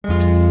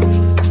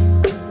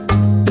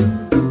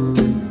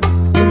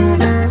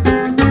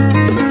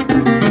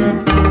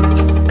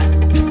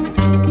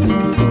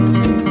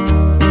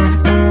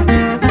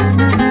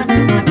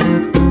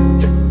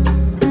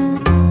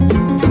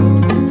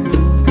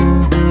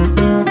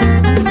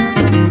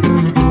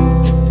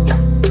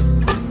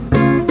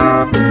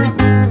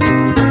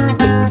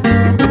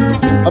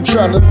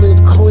trying to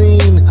live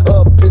clean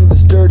up in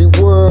this dirty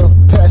world,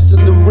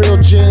 passing the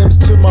real gems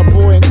to my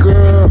boy and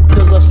girl.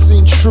 Cause I've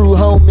seen true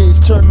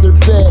homies turn their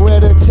back,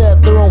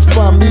 rat-a-tat their own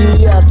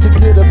familia to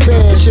get a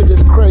bag. Shit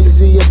is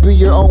crazy, it be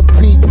your own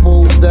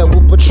people that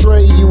will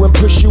betray you and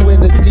push you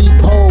in a deep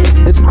hole.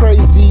 It's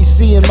crazy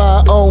seeing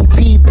my own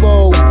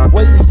people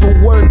waiting for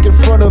work in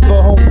front of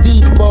a Home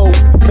Depot.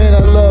 Man, I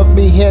love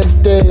mi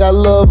gente, I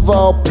love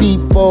all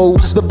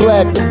peoples, the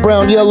black, the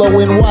brown, yellow,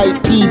 and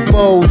white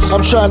peoples.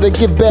 I'm trying to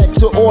give back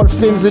to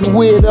orphans and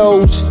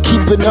widows,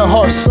 keeping their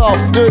hearts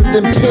softer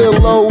than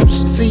pillows.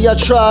 See, I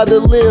try to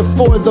live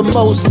for the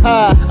Most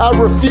High, I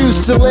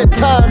refuse to let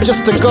time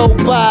just to go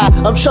by.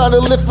 I'm trying to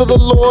live for the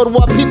Lord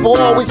while people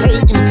always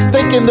hating,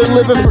 thinking they're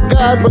living for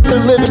God, but they're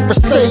living for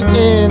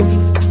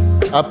Satan.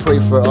 I pray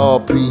for all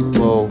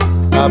people,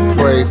 I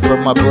pray for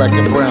my black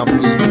and brown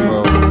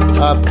people,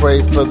 I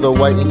pray for the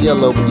white and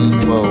yellow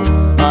people,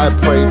 I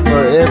pray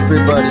for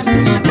everybody's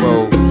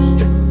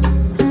peoples.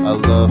 I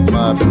love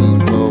my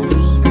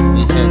peoples,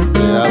 mi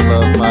gente, I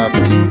love my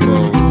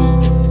peoples.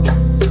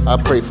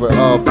 I pray for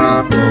all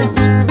peoples,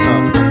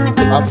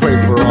 I pray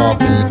for all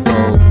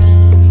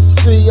peoples.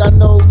 See, I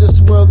know this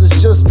world is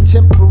just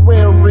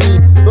temporary,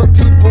 but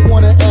people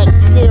wanna act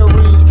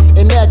scary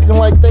and acting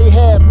like they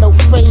have no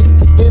faith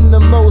in the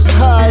Most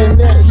High and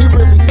that He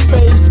really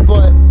saves,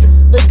 but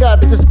they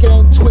got this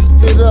game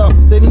twisted up.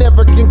 They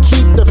never can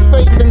keep their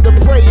faith and their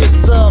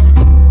prayers up,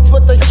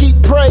 but they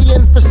keep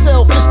praying for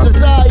selfish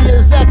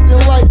desires,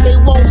 acting like they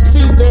won't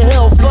see the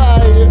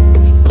hellfire.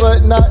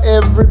 But not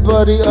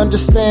everybody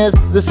understands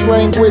this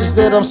language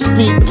that I'm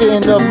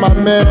speaking of, my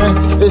man.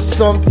 It's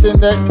something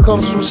that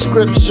comes from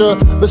scripture,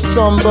 but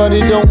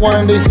somebody don't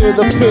want to hear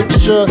the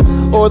picture,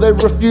 or they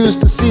refuse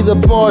to see the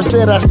bars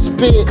that I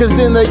spit, cause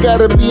then they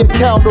gotta be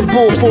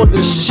accountable for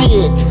the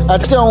shit. I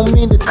don't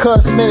mean to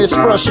cuss, man, it's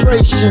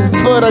frustration,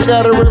 but I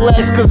gotta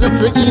relax cause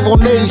it's an evil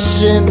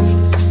nation,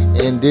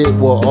 and it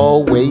will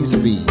always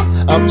be.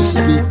 I'm just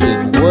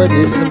speaking what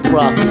is in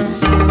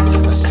prophecy.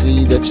 I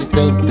see that you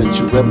think that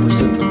you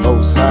represent the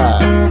Most High.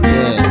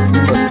 Man,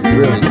 you must be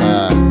really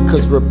high,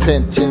 cause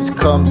repentance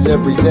comes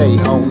every day,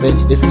 homie.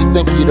 If you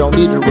think you don't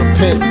need to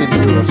repent,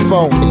 then you're a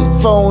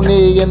phony.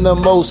 Phony in the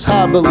Most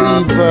High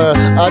believer.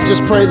 I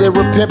just pray they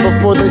repent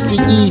before they see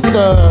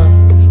ether.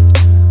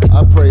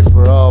 I pray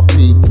for all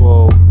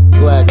people,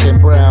 black and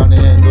brown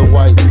and the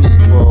white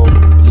people,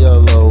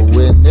 yellow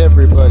and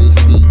everybody's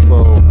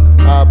people.